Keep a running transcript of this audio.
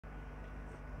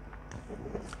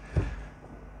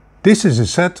This is a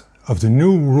set of the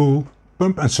new ROOL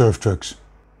pump and serve trucks.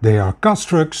 They are cast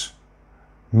trucks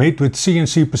made with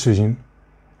CNC precision,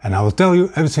 and I will tell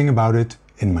you everything about it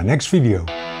in my next video.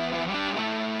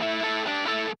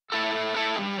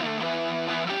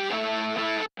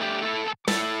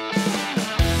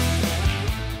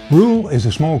 ROOL is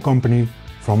a small company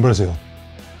from Brazil.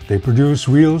 They produce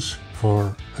wheels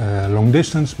for long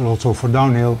distance, but also for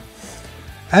downhill.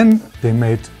 And they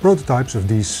made prototypes of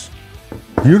these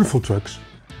beautiful trucks,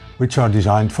 which are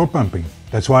designed for pumping.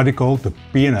 That's why they call it the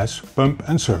P&S, pump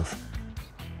and serve.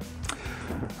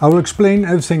 I will explain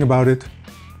everything about it.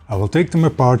 I will take them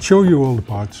apart, show you all the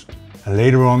parts, and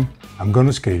later on I'm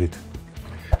gonna skate it.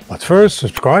 But first,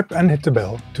 subscribe and hit the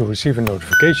bell to receive a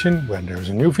notification when there is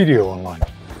a new video online.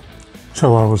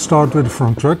 So I will start with the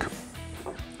front truck.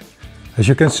 As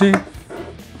you can see,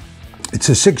 it's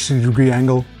a 60-degree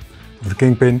angle of the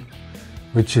kingpin,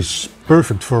 which is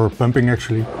perfect for pumping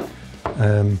actually.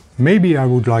 Maybe I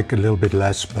would like a little bit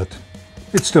less, but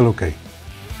it's still okay.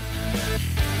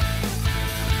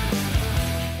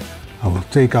 I will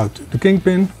take out the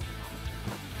kingpin.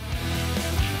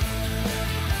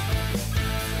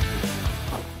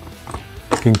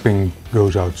 Kingpin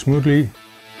goes out smoothly.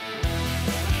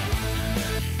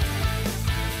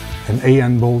 An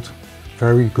AN bolt,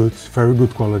 very good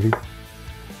quality.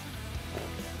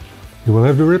 You will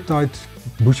have the RIPTIDE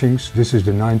bushings. This is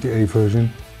the 90A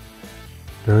version.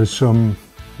 There is some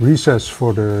recess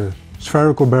for the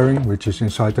spherical bearing, which is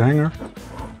inside the hanger.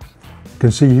 You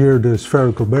can see here the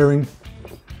spherical bearing.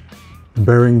 The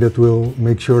bearing that will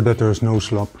make sure that there is no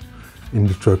slop in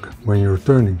the truck when you're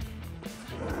turning.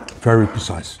 Very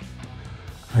precise.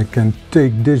 I can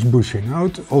take this bushing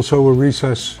out, also a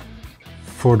recess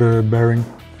for the bearing.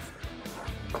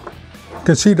 You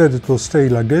can see that it will stay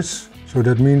like this, so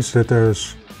that means that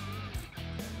there's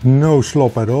no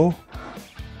slop at all.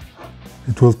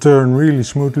 It will turn really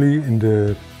smoothly in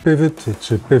the pivot.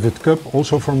 It's a pivot cup,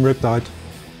 also from RIPTIDE.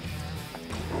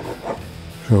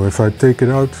 So if I take it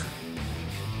out,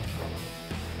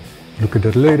 look at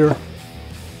that later.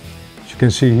 As you can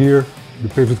see here, the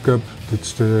pivot cup,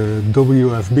 it's the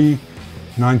WFB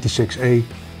 96A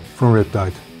from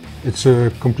RIPTIDE. It's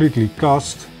completely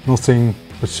cast, nothing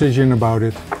precision about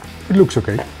it. It looks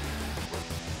okay.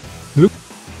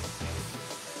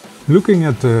 Looking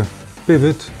at the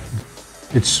pivot,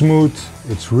 it's smooth,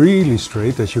 it's really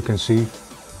straight, as you can see.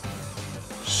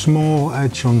 Small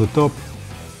edge on the top.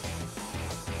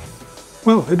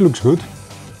 Well, it looks good.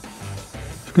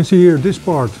 You can see here this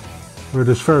part where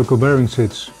the spherical bearing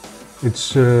sits.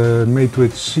 It's made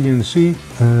with CNC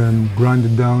and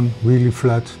grinded down really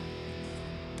flat.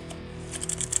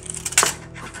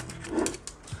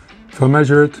 If I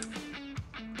measure it,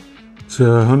 it's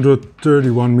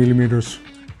 131 millimeters,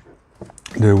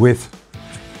 the width,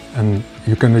 and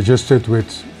you can adjust it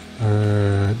with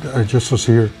the adjusters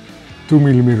here, 2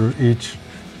 millimeters each,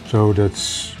 so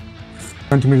that's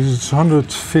 20 millimeters, it's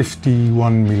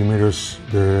 151 millimeters,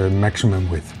 the maximum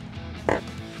width.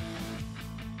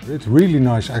 It's really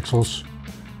nice axles,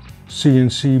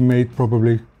 CNC made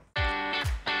probably,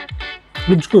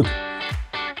 looks good.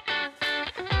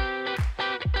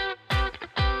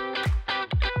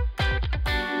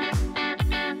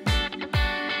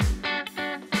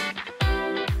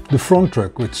 The front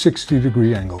truck with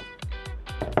 60-degree angle.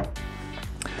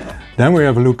 Then we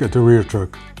have a look at the rear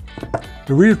truck.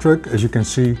 The rear truck, as you can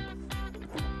see,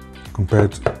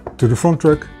 compared to the front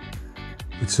truck,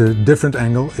 it's a different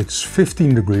angle. It's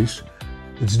 15 degrees.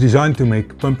 It's designed to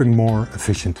make pumping more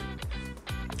efficient.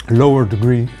 A lower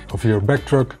degree of your back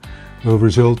truck will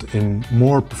result in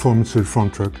more performance to the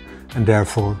front truck and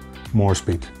therefore more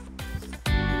speed.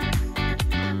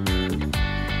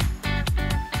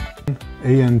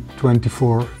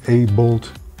 AN24A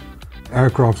bolt,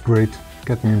 aircraft grade,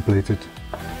 cadmium plated.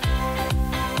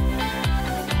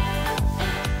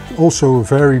 Also a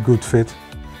very good fit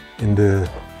in the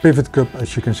pivot cup,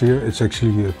 as you can see here. It's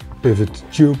actually a pivot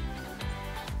tube.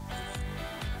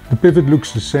 The pivot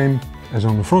looks the same as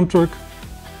on the front truck.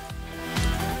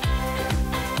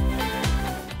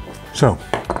 So,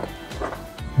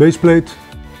 base plate,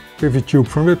 pivot tube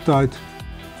from RIPTIDE.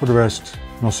 For the rest,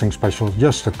 nothing special,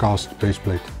 just a cast base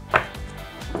plate.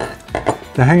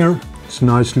 The hanger is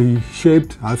nicely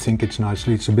shaped. I think it's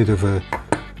it's a bit of a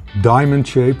diamond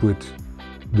shape with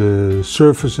the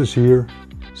surfaces here.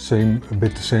 A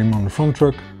bit the same on the front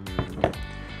truck.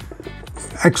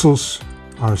 Axles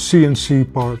are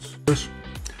CNC parts.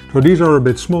 So these are a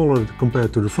bit smaller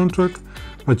compared to the front truck,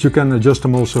 but you can adjust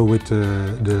them also with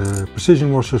the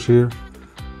precision washers here.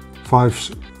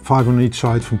 Five on each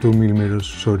side from 2 millimeters,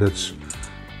 so that's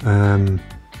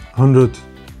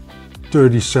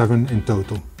 137 in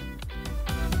total.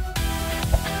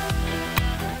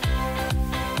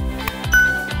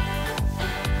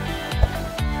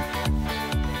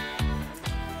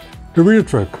 The rear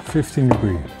truck, 15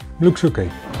 degree, looks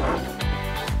okay.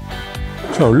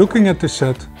 So looking at this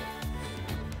set,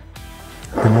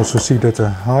 you can also see that the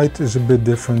height is a bit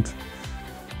different.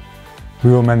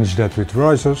 We will manage that with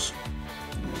risers,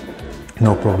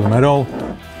 no problem at all.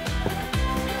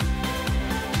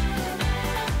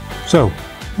 So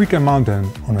we can mount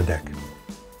them on a deck.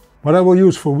 What I will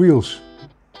use for wheels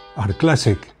are the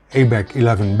classic ABEC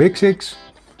 11 BIGZIGS,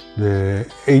 the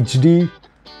HD,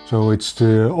 so it's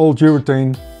the old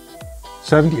Urethane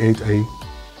 78A.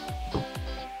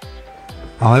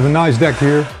 I'll have a nice deck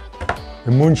here,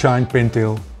 the Moonshine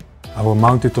Pintail. I will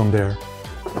mount it on there,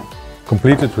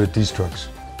 completed with these trucks.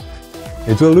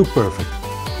 It will look perfect.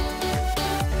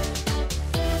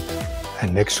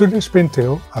 And next to this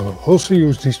Pintail, I will also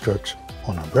use these trucks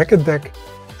on a bracket deck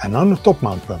and on a top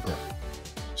mount bumper.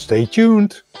 Stay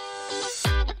tuned!